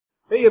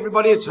Hey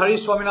everybody, it's Hari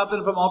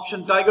Swaminathan from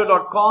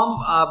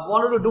OptionTiger.com. I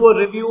wanted to do a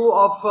review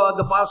of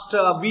the past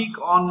week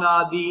on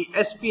the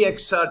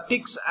SPX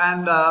TICKS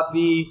and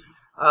the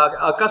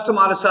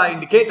CustomRSI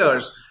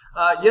indicators.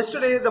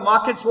 Yesterday the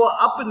markets were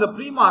up in the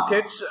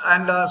pre-markets,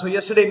 and so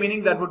yesterday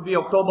meaning that would be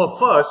October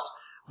 1st,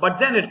 but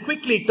then it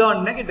quickly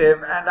turned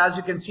negative, and as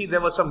you can see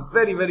there were some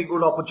very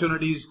good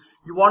opportunities.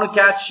 You want to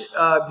catch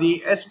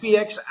the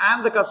SPX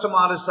and the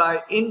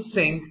CustomRSI in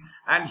sync,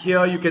 and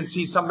here you can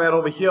see somewhere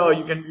over here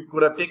you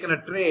could have taken a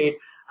trade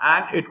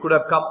and it could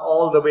have come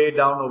all the way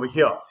down over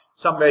here.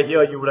 Somewhere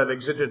here you would have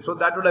exited. So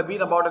that would have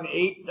been about an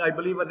 8, I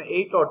believe an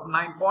 8 or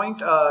 9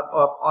 point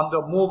on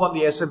the move on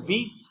the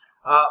S&P,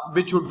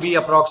 which would be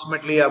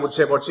approximately, I would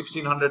say, about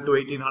 $1,600 to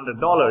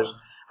 $1,800.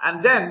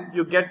 And then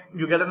you get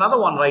another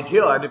one right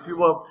here. And if you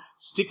were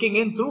sticking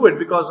in through it,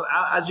 because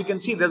as you can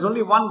see, there's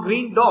only one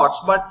green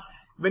dots, but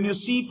when you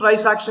see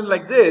price action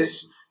like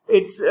this,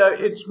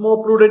 it's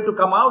more prudent to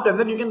come out, and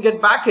then you can get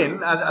back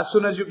in as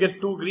soon as you get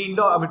two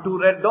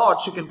red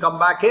dots. You can come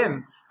back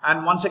in,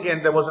 and once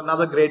again there was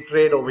another great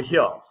trade over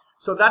here.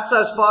 So that's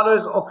as far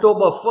as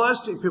October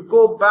 1st. If you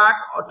go back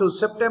to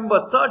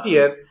September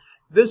 30th,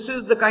 this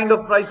is the kind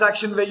of price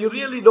action where you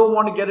really don't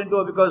want to get into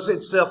it because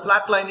it's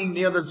flatlining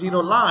near the zero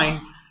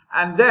line,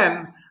 and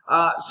then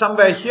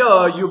somewhere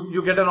here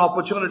you get an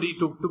opportunity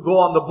to go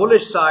on the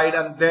bullish side,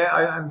 and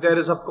there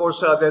is of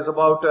course there's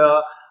about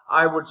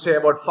I would say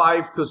about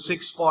 5 to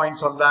 6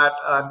 points on that,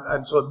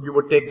 and so you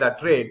would take that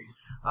trade.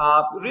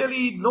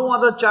 Really no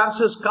other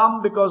chances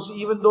come, because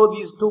even though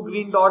these two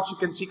green dots, you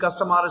can see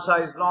CustomRSI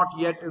is not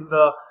yet in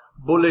the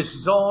bullish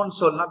zone,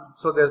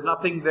 so there's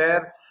nothing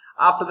there.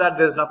 After that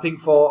there's nothing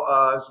for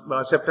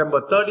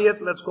September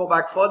 30th. Let's go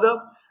back further.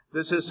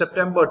 This is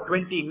September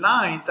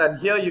 29th, and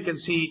here you can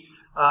see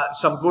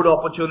some good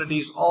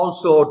opportunities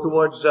also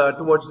towards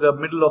the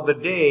middle of the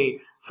day.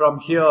 From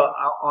here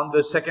on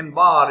the second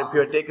bar, if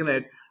you had taken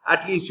it,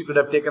 at least you could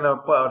have taken a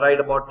right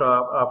about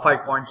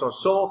 5 points or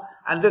so,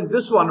 and then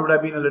this one would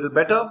have been a little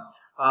better.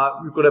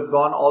 You could have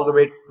gone all the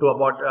way to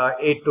about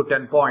 8 to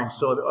 10 points.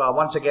 So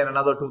once again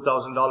another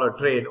 $2,000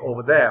 trade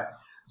over there.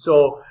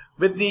 So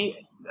with the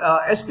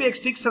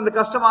SPX TICKS and the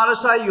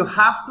CustomRSI, you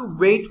have to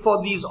wait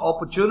for these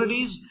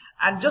opportunities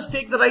and just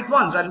take the right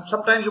ones. And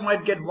sometimes you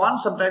might get one,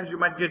 sometimes you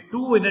might get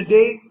two in a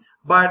day,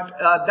 but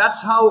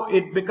that's how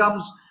it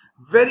becomes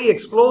very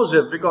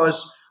explosive,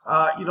 because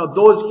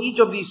each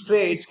of these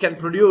trades can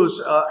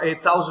produce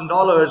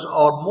 $1,000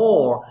 or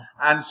more,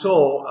 and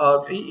so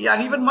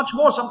and even much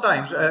more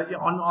sometimes.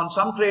 On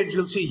some trades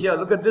you'll see here,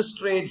 look at this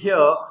trade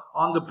here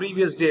on the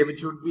previous day,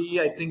 which would be,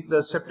 I think,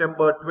 the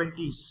September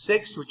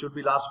 26th, which would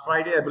be last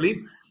Friday, I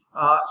believe.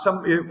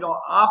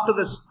 After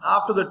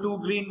the two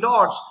green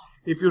dots,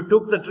 if you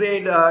took the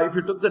trade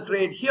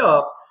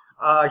here,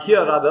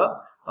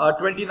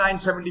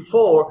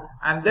 29.74,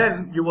 and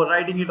then you were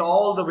riding it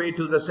all the way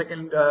till the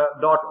second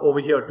dot over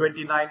here,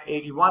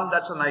 29.81.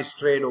 That's a nice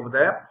trade over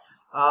there.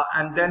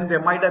 And then there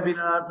might have been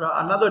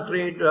another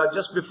trade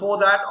just before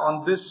that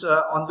on this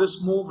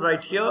move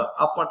right here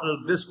up until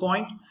this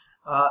point.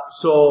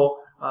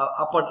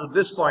 Up until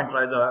this point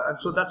rather, and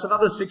so that's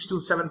another 6 to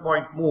 7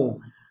 point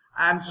move.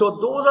 And so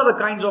those are the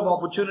kinds of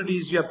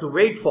opportunities you have to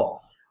wait for.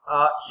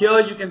 Here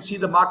you can see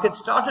the market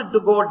started to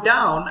go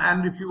down,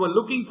 and if you were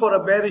looking for a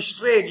bearish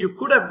trade, you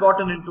could have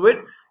gotten into it.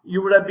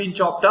 You would have been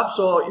chopped up.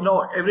 So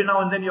every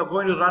now and then you're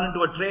going to run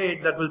into a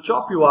trade that will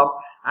chop you up,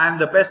 and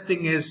the best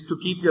thing is to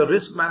keep your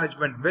risk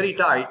management very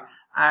tight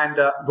and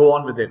go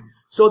on with it.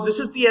 So this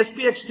is the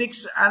SPX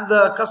TICKS and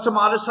the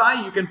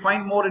CustomRSI. You can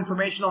find more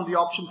information on the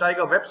Option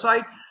Tiger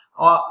website,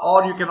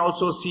 or you can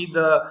also see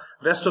the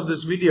rest of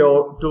this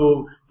video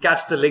to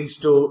catch the links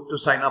to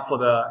sign up for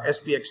the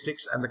SPX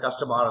TICKS and the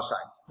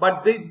CustomRSI.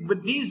 But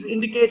with these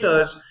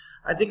indicators,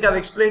 I think I've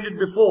explained it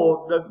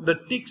before, the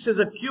TICKS is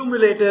a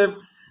cumulative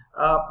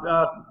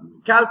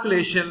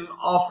calculation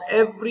of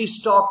every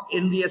stock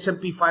in the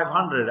S&P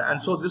 500.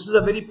 And so this is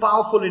a very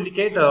powerful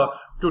indicator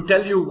to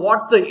tell you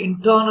what the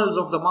internals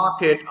of the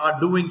market are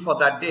doing for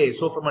that day.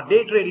 So from a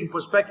day trading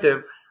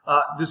perspective,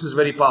 this is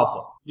very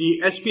powerful.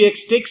 The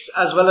SPX TICKS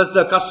as well as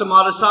the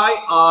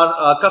CustomRSI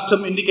are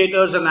custom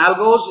indicators and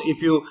algos.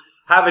 If you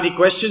have any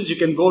questions, you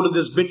can go to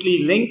this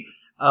bit.ly link,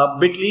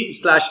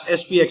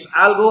 bit.ly/SPX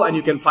Algo, and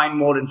you can find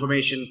more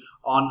information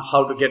on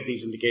how to get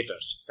these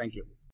indicators. Thank you.